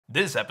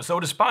This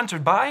episode is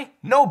sponsored by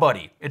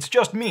nobody. It's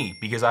just me,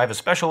 because I have a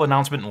special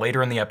announcement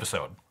later in the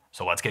episode.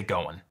 So let's get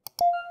going.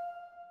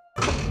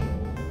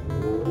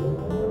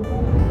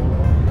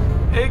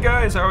 Hey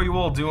guys, how are you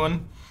all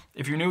doing?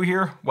 If you're new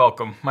here,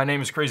 welcome. My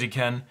name is Krazy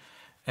Ken,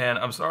 and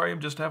I'm sorry I'm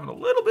just having a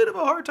little bit of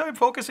a hard time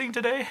focusing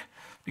today,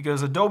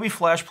 because Adobe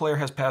Flash Player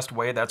has passed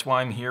away. That's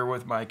why I'm here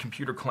with my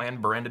Computer Clan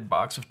branded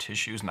box of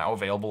tissues, now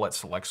available at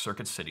select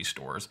Circuit City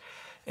stores.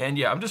 And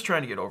yeah, I'm just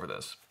trying to get over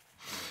this.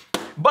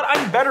 But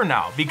I'm better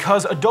now,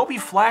 because Adobe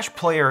Flash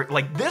Player,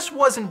 this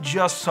wasn't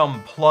just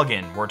some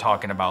plugin we're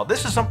talking about.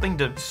 This is something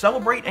to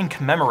celebrate and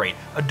commemorate.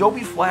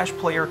 Adobe Flash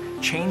Player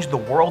changed the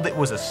world. It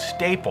was a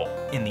staple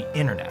in the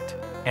internet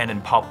and in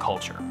pop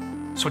culture.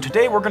 So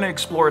today we're going to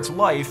explore its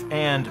life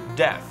and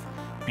death,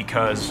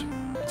 because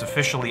it's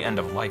officially end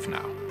of life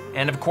now.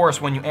 And of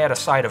course, when you add a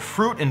side of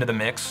fruit into the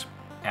mix,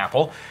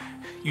 apple,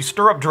 you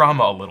stir up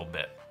drama a little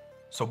bit.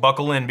 So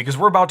buckle in, because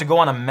we're about to go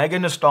on a mega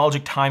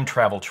nostalgic time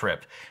travel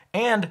trip.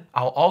 And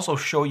I'll also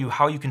show you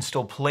how you can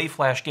still play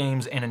Flash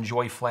games and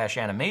enjoy Flash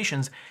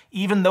animations,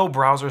 even though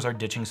browsers are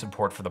ditching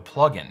support for the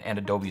plugin and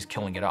Adobe's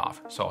killing it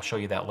off. So I'll show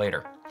you that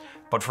later.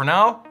 But for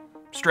now,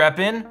 strap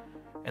in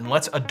and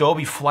let's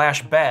Adobe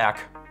Flash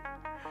back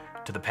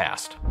to the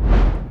past.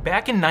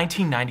 Back in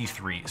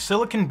 1993,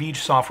 Silicon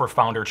Beach software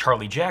founder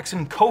Charlie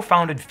Jackson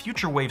co-founded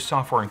FutureWave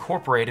Software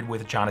Incorporated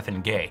with Jonathan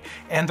Gay,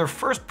 and their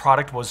first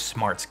product was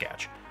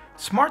SmartSketch.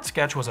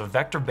 SmartSketch was a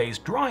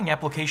vector-based drawing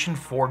application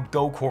for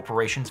Go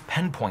Corporation's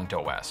PenPoint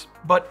OS.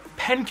 But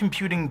pen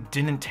computing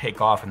didn't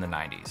take off in the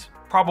 90s.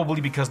 Probably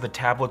because the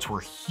tablets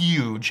were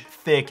huge,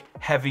 thick,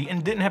 heavy,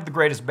 and didn't have the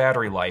greatest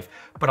battery life.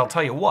 But I'll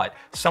tell you what,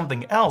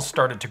 something else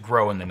started to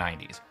grow in the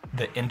 90s.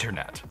 The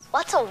internet.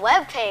 What's a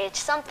web page?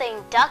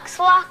 Something ducks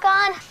walk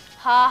on?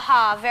 Ha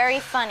ha,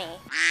 very funny.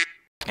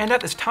 And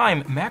at this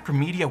time,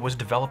 Macromedia was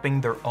developing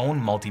their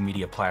own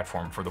multimedia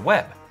platform for the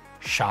web,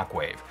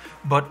 Shockwave.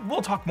 But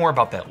we'll talk more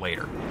about that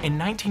later. In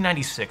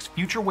 1996,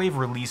 FutureWave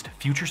released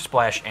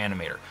FutureSplash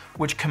Animator,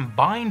 which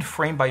combined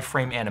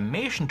frame-by-frame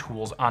animation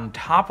tools on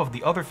top of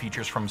the other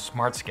features from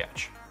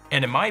SmartSketch.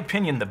 And in my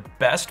opinion, the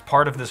best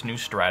part of this new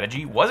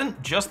strategy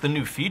wasn't just the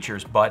new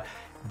features, but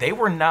they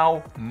were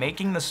now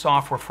making the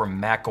software for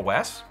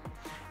macOS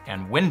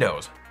and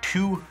Windows,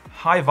 two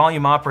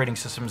high-volume operating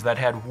systems that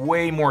had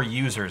way more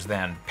users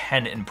than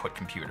pen input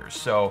computers.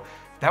 So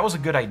that was a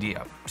good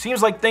idea.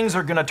 Seems like things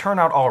are gonna turn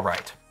out all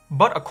right.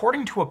 But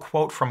according to a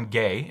quote from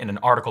Gay in an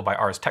article by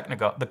Ars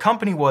Technica, the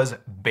company was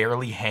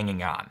barely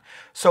hanging on.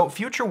 So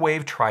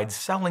FutureWave tried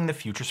selling the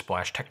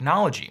FutureSplash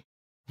technology.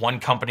 One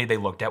company they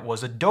looked at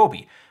was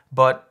Adobe,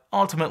 but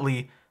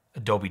ultimately,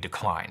 Adobe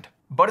declined.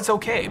 But it's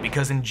okay,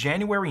 because in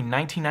January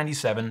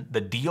 1997,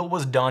 the deal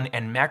was done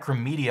and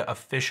Macromedia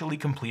officially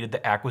completed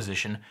the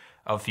acquisition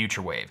of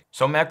FutureWave.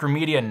 So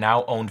Macromedia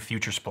now owned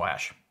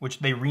FutureSplash,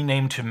 which they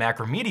renamed to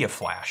Macromedia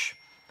Flash.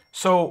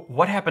 So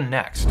what happened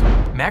next?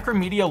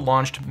 Macromedia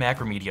launched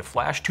Macromedia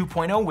Flash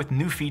 2.0 with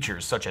new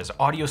features such as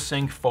audio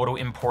sync, photo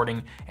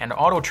importing, and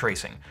auto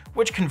tracing,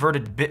 which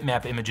converted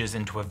bitmap images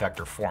into a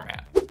vector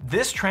format.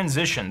 This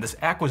transition, this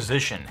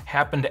acquisition,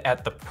 happened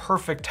at the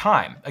perfect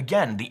time.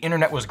 Again, the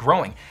internet was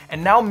growing,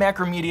 and now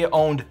Macromedia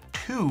owned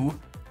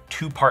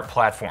two-part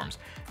platforms.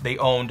 They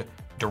owned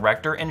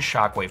Director and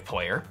Shockwave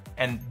Player,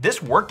 and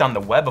this worked on the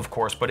web, of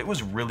course, but it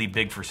was really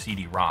big for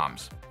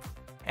CD-ROMs.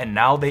 And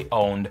now they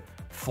owned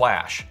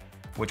Flash,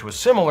 which was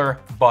similar,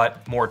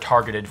 but more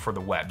targeted for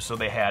the web. So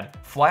they had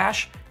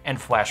Flash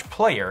and Flash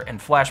Player, and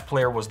Flash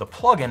Player was the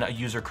plugin a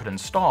user could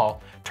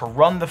install to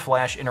run the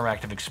Flash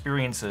interactive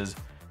experiences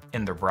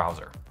in their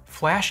browser.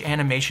 Flash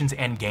animations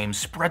and games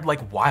spread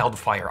like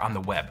wildfire on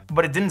the web,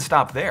 but it didn't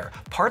stop there.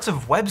 Parts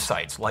of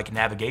websites, like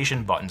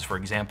navigation buttons for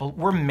example,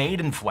 were made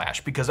in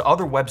Flash because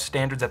other web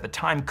standards at the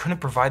time couldn't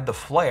provide the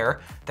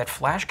flair that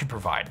Flash could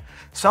provide.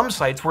 Some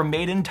sites were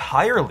made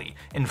entirely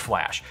in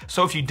Flash,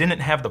 so if you didn't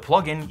have the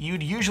plugin,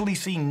 you'd usually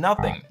see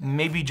nothing,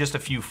 maybe just a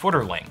few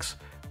footer links,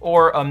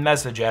 or a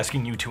message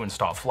asking you to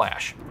install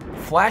Flash.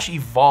 Flash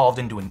evolved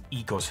into an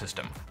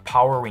ecosystem,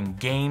 powering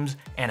games,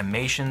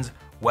 animations,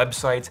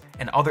 websites,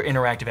 and other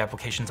interactive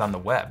applications on the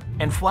web.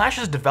 And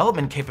Flash's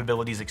development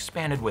capabilities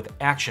expanded with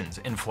Actions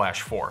in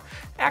Flash 4.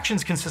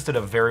 Actions consisted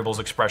of variables,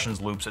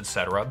 expressions, loops,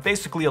 etc.,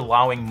 basically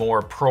allowing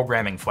more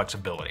programming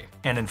flexibility.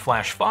 And in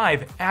Flash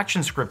 5,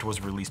 ActionScript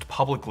was released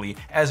publicly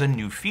as a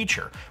new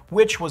feature,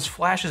 which was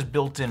Flash's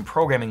built-in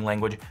programming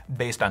language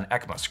based on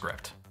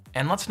ECMAScript.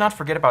 And let's not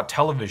forget about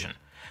television.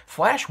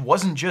 Flash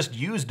wasn't just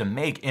used to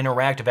make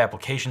interactive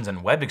applications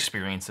and web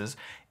experiences,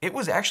 it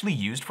was actually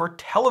used for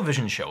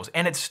television shows,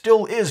 and it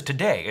still is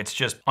today. It's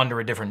just under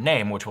a different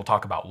name, which we'll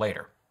talk about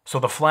later. So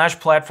the Flash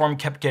platform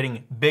kept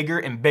getting bigger,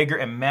 and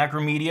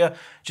Macromedia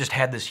just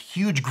had this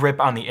huge grip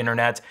on the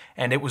internet,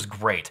 and it was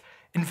great.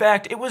 In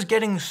fact, it was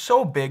getting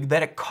so big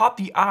that it caught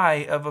the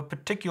eye of a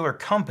particular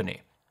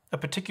company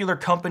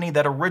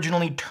that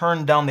originally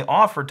turned down the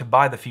offer to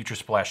buy the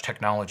FutureSplash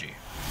technology.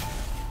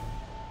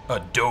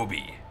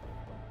 Adobe.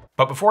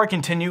 But before I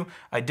continue,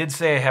 I did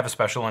say I have a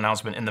special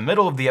announcement in the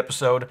middle of the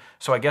episode,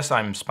 so I guess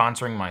I'm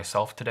sponsoring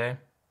myself today.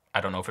 I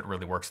don't know if it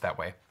really works that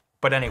way.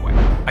 But anyway,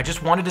 I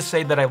just wanted to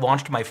say that I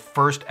launched my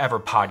first ever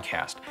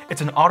podcast.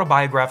 It's an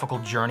autobiographical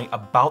journey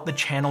about the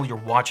channel you're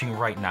watching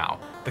right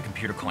now, The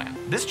Computer Clan.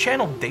 This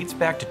channel dates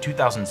back to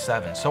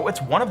 2007, so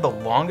it's one of the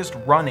longest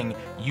running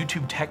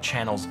YouTube tech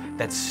channels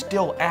that's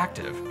still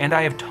active, and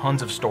I have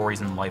tons of stories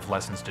and life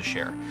lessons to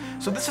share.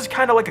 So this is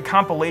kind of like a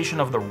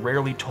compilation of the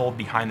rarely told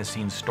behind the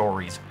scenes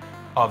stories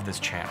of this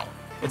channel.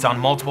 It's on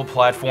multiple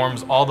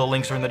platforms. All the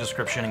links are in the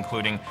description,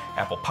 including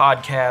Apple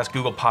Podcasts,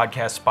 Google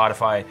Podcasts,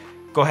 Spotify.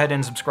 Go ahead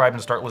and subscribe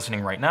and start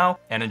listening right now,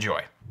 and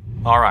enjoy.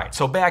 Alright,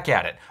 so back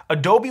at it.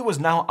 Adobe was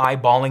now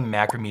eyeballing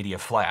Macromedia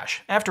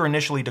Flash, after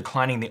initially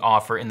declining the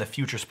offer in the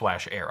Future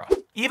Splash era.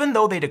 Even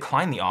though they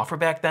declined the offer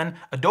back then,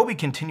 Adobe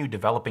continued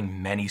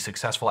developing many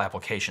successful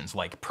applications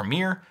like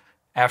Premiere,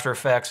 After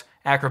Effects,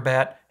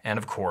 Acrobat, and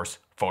of course,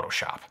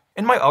 Photoshop.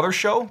 In my other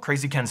show,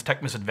 Krazy Ken's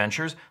Tech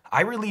Misadventures,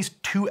 I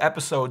released 2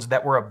 episodes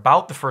that were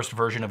about the first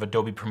version of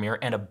Adobe Premiere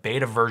and a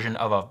beta version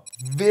of a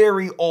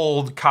very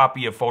old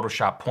copy of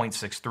Photoshop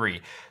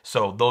 0.63.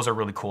 So those are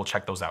really cool,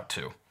 check those out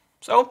too.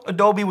 So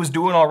Adobe was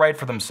doing all right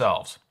for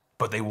themselves,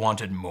 but they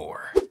wanted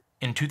more.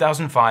 In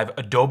 2005,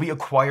 Adobe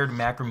acquired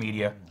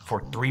Macromedia for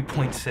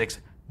 $3.6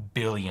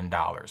 billion.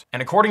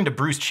 And according to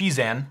Bruce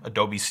Chizan,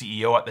 Adobe's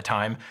CEO at the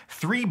time,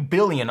 $3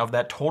 billion of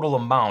that total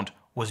amount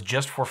was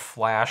just for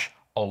Flash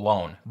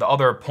alone. The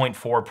other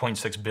 0.4,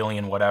 0.6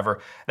 billion, whatever,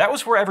 that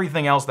was for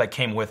everything else that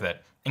came with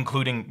it,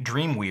 including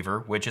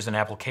Dreamweaver, which is an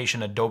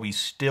application Adobe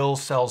still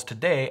sells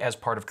today as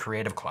part of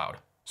Creative Cloud.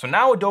 So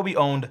now Adobe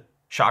owned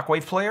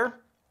Shockwave Player,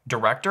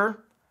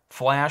 Director,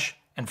 Flash,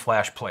 and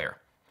Flash Player.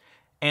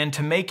 And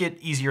to make it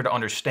easier to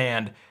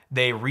understand,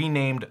 they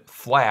renamed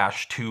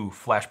Flash to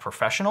Flash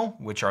Professional,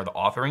 which are the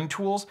authoring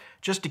tools,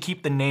 just to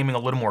keep the naming a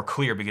little more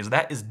clear because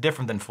that is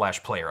different than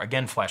Flash Player.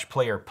 Again, Flash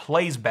Player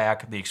plays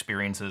back the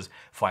experiences.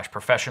 Flash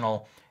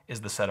Professional is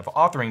the set of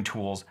authoring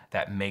tools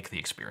that make the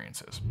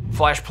experiences.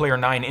 Flash Player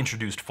 9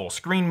 introduced full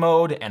screen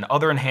mode and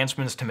other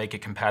enhancements to make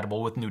it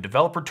compatible with new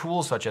developer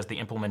tools such as the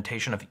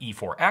implementation of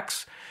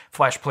E4X.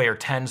 Flash Player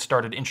 10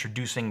 started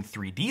introducing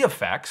 3D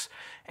effects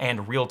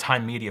and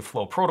real-time media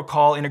flow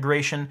protocol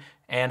integration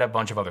and a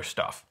bunch of other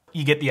stuff.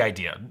 You get the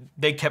idea.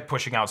 They kept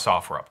pushing out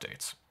software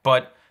updates.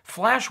 But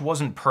Flash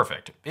wasn't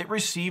perfect. It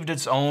received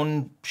its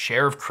own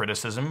share of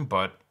criticism,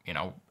 but, you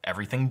know,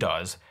 everything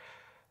does.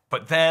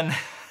 But then,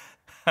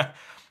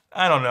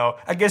 I don't know,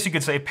 I guess you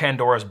could say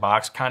Pandora's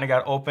box kind of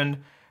got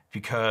opened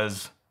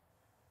because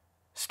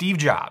Steve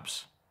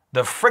Jobs,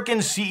 the frickin'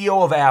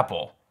 CEO of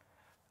Apple,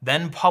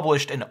 then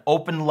published an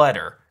open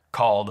letter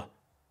called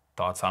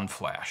Thoughts on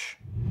Flash.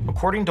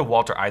 According to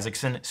Walter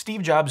Isaacson,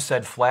 Steve Jobs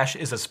said Flash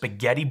is a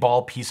spaghetti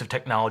ball piece of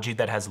technology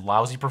that has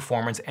lousy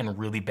performance and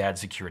really bad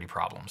security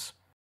problems.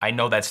 I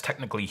know that's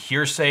technically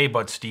hearsay,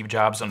 but Steve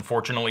Jobs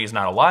unfortunately is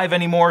not alive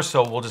anymore,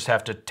 so we'll just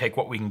have to take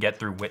what we can get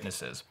through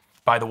witnesses.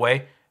 By the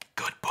way,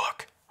 good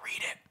book,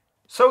 read it.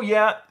 So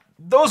yeah,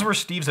 those were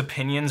Steve's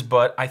opinions,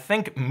 but I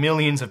think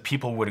millions of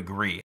people would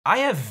agree. I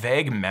have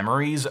vague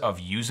memories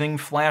of using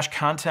Flash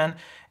content,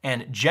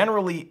 and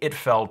generally it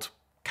felt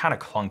kind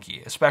of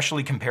clunky,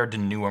 especially compared to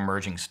new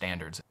emerging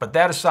standards. But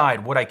that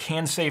aside, what I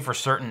can say for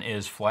certain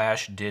is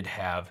Flash did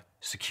have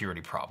security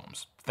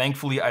problems.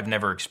 Thankfully, I've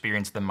never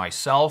experienced them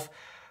myself,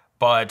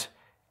 but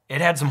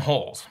it had some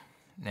holes,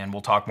 and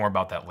we'll talk more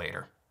about that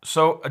later.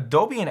 So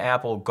Adobe and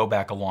Apple go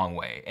back a long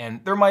way,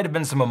 and there might have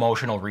been some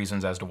emotional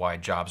reasons as to why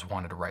Jobs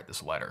wanted to write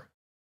this letter.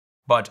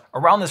 But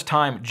around this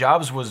time,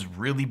 Jobs was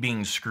really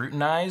being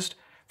scrutinized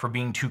for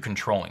being too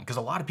controlling, because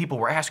a lot of people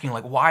were asking,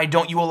 like, why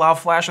don't you allow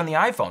Flash on the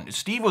iPhone?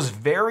 Steve was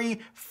very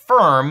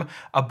firm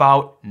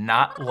about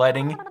not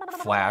letting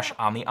Flash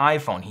on the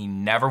iPhone. He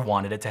never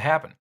wanted it to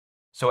happen.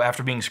 So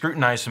after being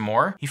scrutinized some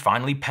more, he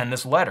finally penned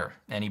this letter,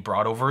 and he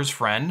brought over his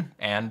friend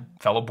and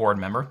fellow board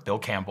member, Bill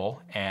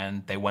Campbell,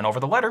 and they went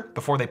over the letter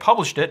before they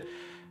published it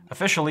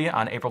officially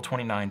on April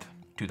 29th,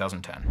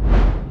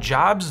 2010.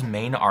 Jobs'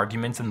 main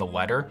arguments in the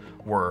letter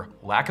were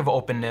lack of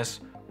openness,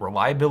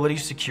 reliability,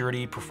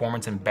 security,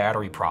 performance, and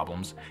battery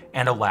problems,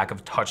 and a lack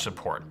of touch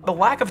support. The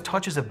lack of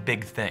touch is a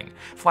big thing.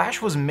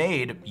 Flash was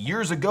made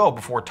years ago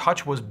before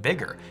touch was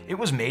bigger. It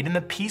was made in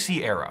the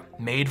PC era,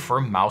 made for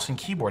mouse and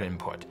keyboard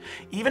input.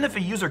 Even if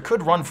a user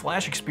could run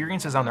Flash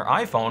experiences on their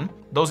iPhone,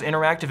 those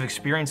interactive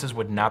experiences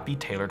would not be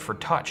tailored for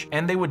touch,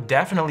 and they would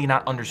definitely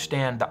not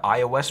understand the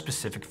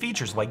iOS-specific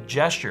features like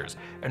gestures,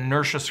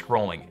 inertia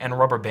scrolling, and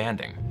rubber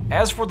banding.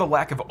 As for the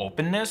lack of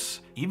openness,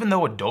 even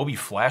though Adobe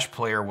Flash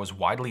Player was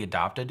widely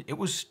adopted, it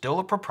was still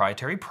a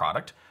proprietary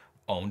product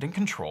owned and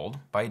controlled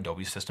by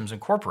Adobe Systems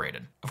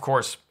Incorporated. Of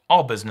course,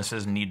 all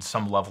businesses need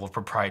some level of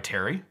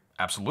proprietary.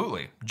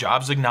 Absolutely.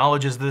 Jobs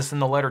acknowledges this in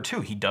the letter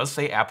too. He does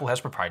say Apple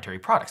has proprietary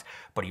products,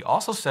 but he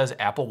also says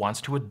Apple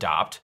wants to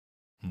adopt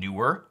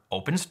newer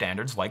open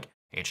standards like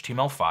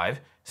HTML5,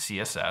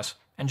 CSS,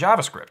 and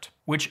JavaScript,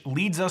 which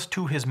leads us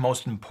to his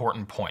most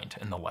important point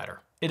in the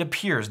letter. It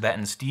appears that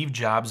in Steve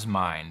Jobs'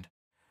 mind,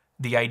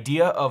 the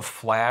idea of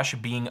Flash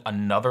being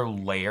another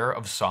layer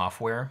of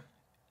software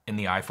in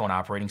the iPhone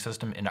operating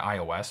system in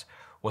iOS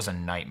was a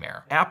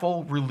nightmare.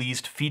 Apple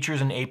released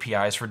features and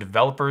APIs for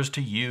developers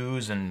to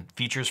use and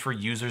features for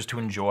users to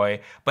enjoy,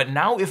 but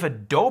now if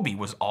Adobe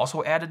was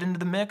also added into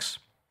the mix,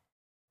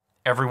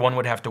 everyone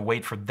would have to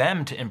wait for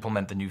them to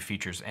implement the new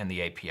features and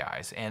the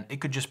APIs, and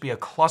it could just be a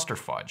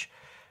clusterfudge.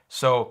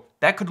 So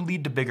that could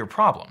lead to bigger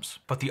problems.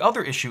 But the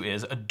other issue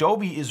is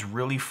Adobe is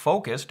really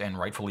focused, and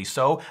rightfully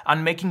so,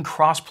 on making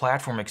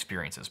cross-platform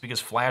experiences because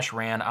Flash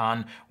ran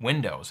on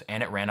Windows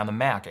and it ran on the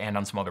Mac and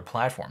on some other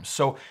platforms.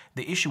 So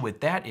the issue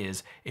with that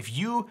is if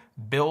you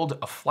build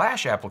a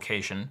Flash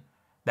application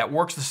that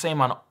works the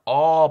same on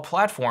all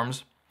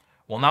platforms,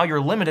 well, now you're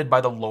limited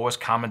by the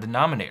lowest common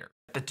denominator.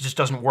 That just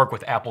doesn't work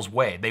with Apple's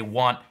way. They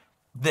want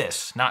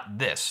this, not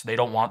this. They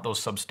don't want those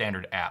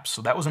substandard apps.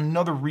 So that was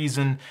another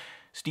reason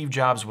Steve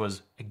Jobs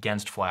was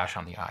against Flash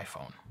on the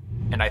iPhone.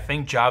 And I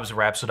think Jobs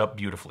wraps it up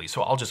beautifully,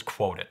 so I'll just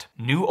quote it.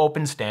 "New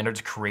open standards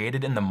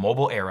created in the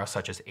mobile era,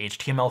 such as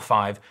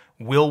HTML5,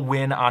 will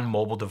win on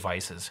mobile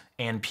devices,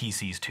 and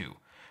PCs too.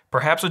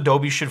 Perhaps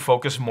Adobe should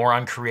focus more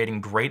on creating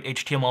great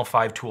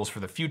HTML5 tools for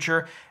the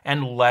future,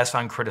 and less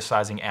on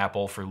criticizing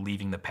Apple for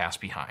leaving the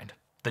past behind."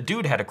 The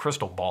dude had a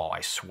crystal ball,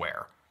 I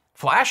swear.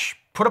 Flash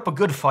put up a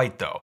good fight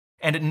though,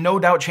 and it no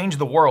doubt changed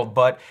the world,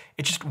 but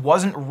it just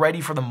wasn't ready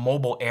for the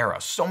mobile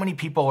era. So many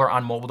people are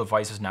on mobile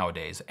devices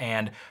nowadays,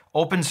 and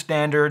open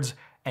standards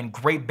and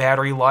great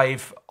battery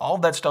life, all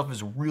that stuff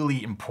is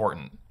really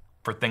important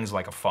for things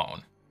like a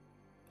phone.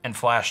 And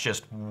Flash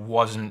just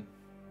wasn't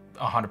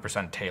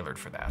 100% tailored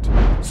for that.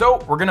 So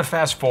we're gonna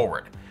fast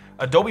forward.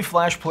 Adobe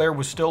Flash Player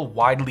was still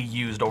widely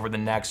used over the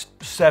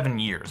next 7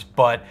 years,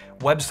 but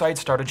websites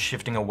started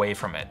shifting away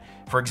from it.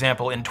 For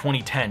example, in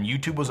 2010,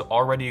 YouTube was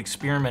already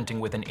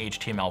experimenting with an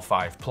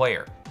HTML5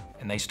 player.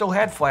 And they still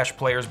had Flash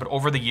players, but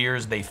over the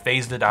years they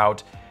phased it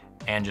out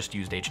and just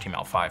used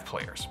HTML5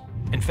 players.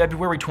 In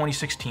February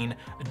 2016,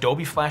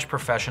 Adobe Flash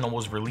Professional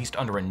was released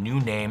under a new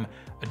name,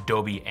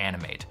 Adobe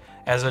Animate,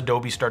 as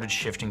Adobe started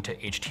shifting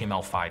to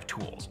HTML5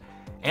 tools.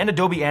 And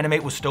Adobe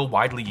Animate was still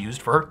widely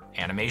used for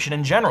animation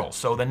in general,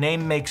 so the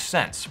name makes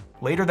sense.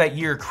 Later that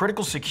year,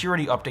 critical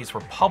security updates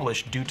were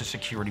published due to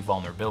security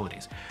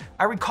vulnerabilities.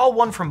 I recall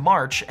one from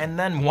March, and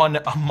then one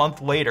a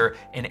month later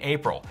in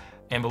April.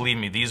 And believe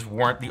me, these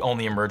weren't the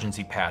only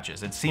emergency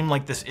patches. It seemed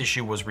like this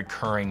issue was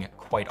recurring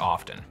quite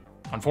often.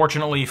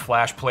 Unfortunately,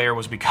 Flash Player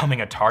was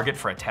becoming a target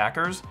for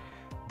attackers,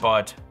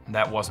 but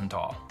that wasn't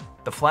all.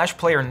 The Flash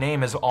Player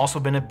name has also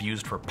been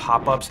abused for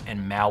pop-ups and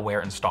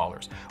malware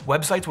installers.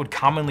 Websites would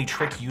commonly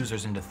trick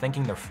users into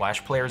thinking their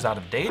Flash Player is out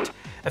of date,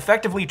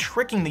 effectively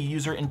tricking the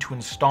user into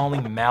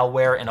installing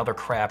malware and other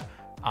crap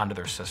onto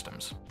their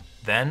systems.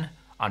 Then,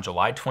 on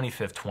July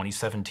 25,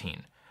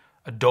 2017,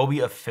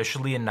 Adobe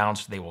officially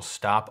announced they will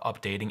stop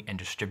updating and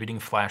distributing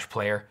Flash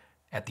Player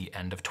at the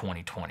end of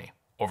 2020.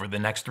 Over the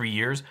next 3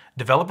 years,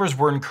 developers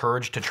were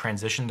encouraged to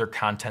transition their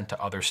content to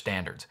other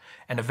standards,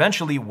 and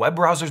eventually web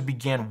browsers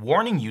began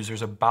warning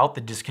users about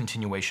the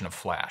discontinuation of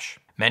Flash.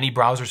 Many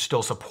browsers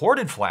still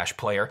supported Flash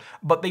Player,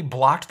 but they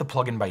blocked the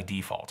plugin by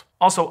default.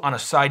 Also, on a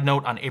side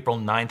note, on April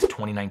 9th,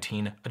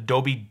 2019,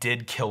 Adobe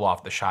did kill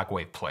off the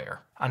Shockwave player.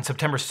 On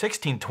September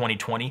 16,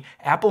 2020,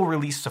 Apple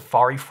released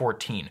Safari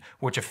 14,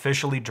 which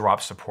officially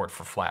dropped support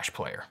for Flash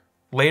Player.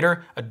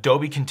 Later,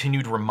 Adobe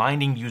continued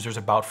reminding users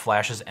about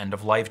Flash's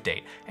end-of-life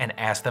date and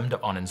asked them to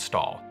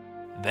uninstall.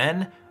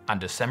 Then, on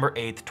December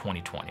 8,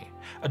 2020,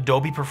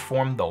 Adobe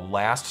performed the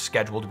last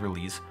scheduled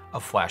release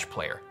of Flash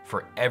Player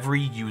for every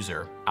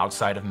user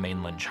outside of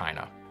mainland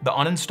China. The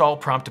uninstall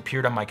prompt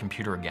appeared on my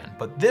computer again,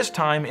 but this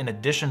time, in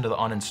addition to the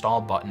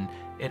uninstall button,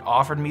 it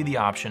offered me the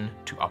option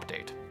to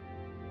update.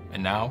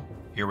 And now,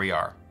 here we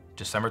are,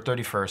 December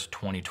 31st,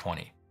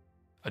 2020.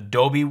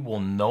 Adobe will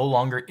no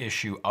longer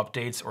issue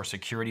updates or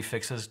security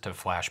fixes to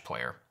Flash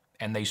Player,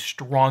 and they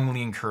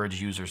strongly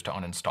encourage users to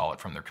uninstall it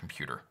from their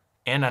computer.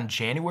 And on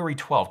January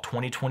 12,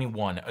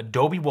 2021,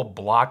 Adobe will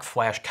block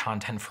Flash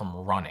content from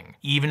running,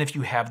 even if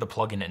you have the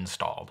plugin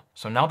installed.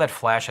 So now that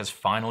Flash has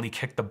finally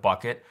kicked the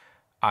bucket,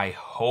 I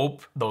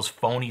hope those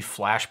phony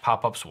Flash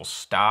pop-ups will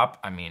stop.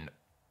 I mean,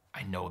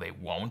 I know they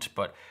won't,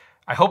 but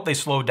I hope they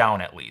slow down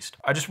at least.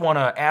 I just want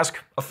to ask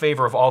a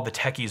favor of all the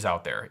techies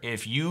out there.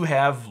 If you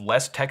have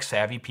less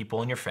tech-savvy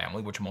people in your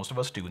family, which most of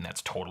us do, and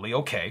that's totally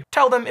okay,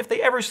 tell them if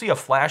they ever see a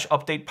Flash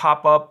update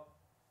pop up,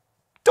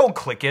 don't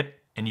click it,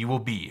 and you will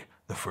be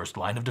the first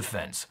line of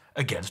defense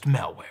against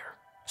malware.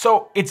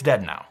 So it's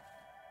dead now.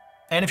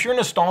 And if you're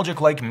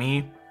nostalgic like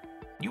me,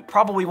 you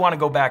probably want to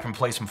go back and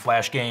play some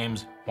Flash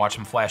games, watch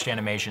some Flash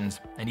animations,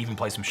 and even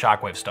play some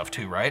Shockwave stuff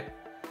too, right?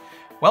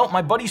 Well,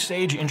 my buddy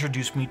Sage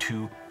introduced me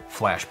to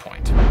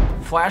Flashpoint.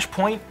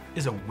 Flashpoint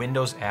is a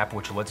Windows app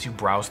which lets you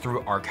browse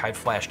through archived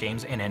Flash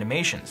games and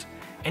animations,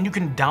 and you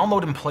can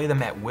download and play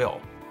them at will.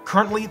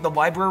 Currently, the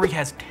library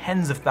has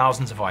tens of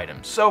thousands of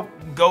items, so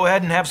go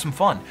ahead and have some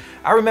fun.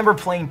 I remember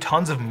playing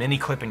tons of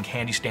mini-clip and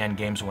candy stand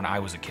games when I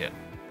was a kid.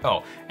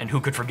 Oh, and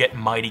who could forget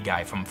Mighty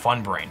Guy from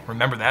Funbrain?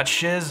 Remember that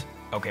shiz?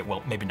 Okay,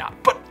 well, maybe not,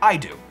 but I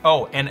do.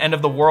 Oh, and End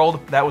of the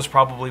World, that was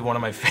probably one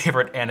of my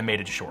favorite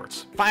animated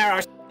shorts. Fire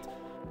our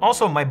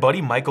Also, my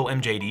buddy Michael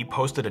MJD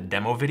posted a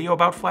demo video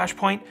about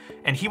Flashpoint,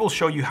 and he will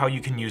show you how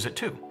you can use it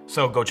too,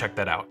 so go check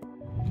that out.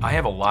 I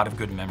have a lot of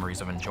good memories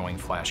of enjoying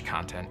Flash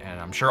content, and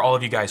I'm sure all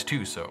of you guys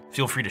too, so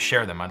feel free to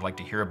share them. I'd like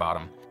to hear about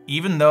them.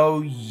 Even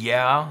though,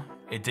 yeah,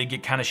 it did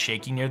get kind of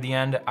shaky near the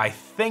end, I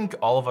think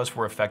all of us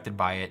were affected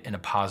by it in a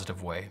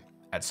positive way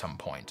at some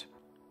point.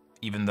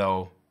 Even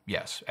though,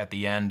 yes, at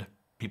the end,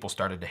 people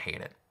started to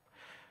hate it.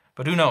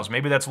 But who knows,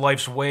 maybe that's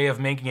life's way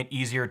of making it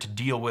easier to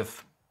deal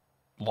with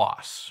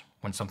loss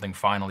when something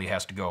finally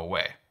has to go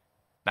away.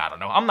 I don't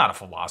know, I'm not a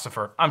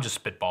philosopher, I'm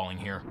just spitballing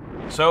here.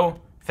 So,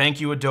 thank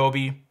you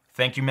Adobe,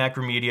 thank you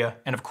Macromedia,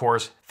 and of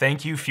course,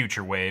 thank you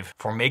Future Wave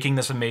for making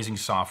this amazing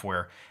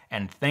software,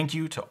 and thank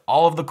you to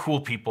all of the cool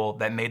people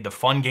that made the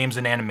fun games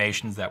and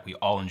animations that we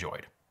all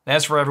enjoyed.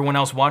 As for everyone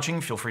else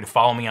watching, feel free to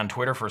follow me on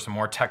Twitter for some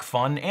more tech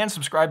fun, and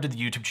subscribe to the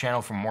YouTube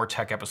channel for more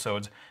tech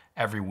episodes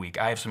every week.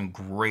 I have some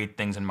great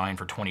things in mind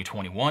for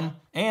 2021.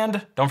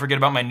 And don't forget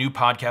about my new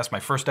podcast, my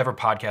first ever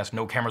podcast,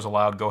 No Cameras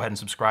Allowed. Go ahead and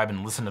subscribe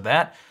and listen to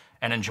that,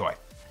 and enjoy.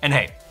 And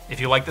hey, if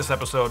you like this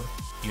episode,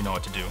 you know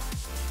what to do.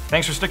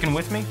 Thanks for sticking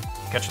with me,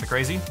 catch the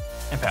crazy,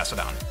 and pass it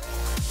on.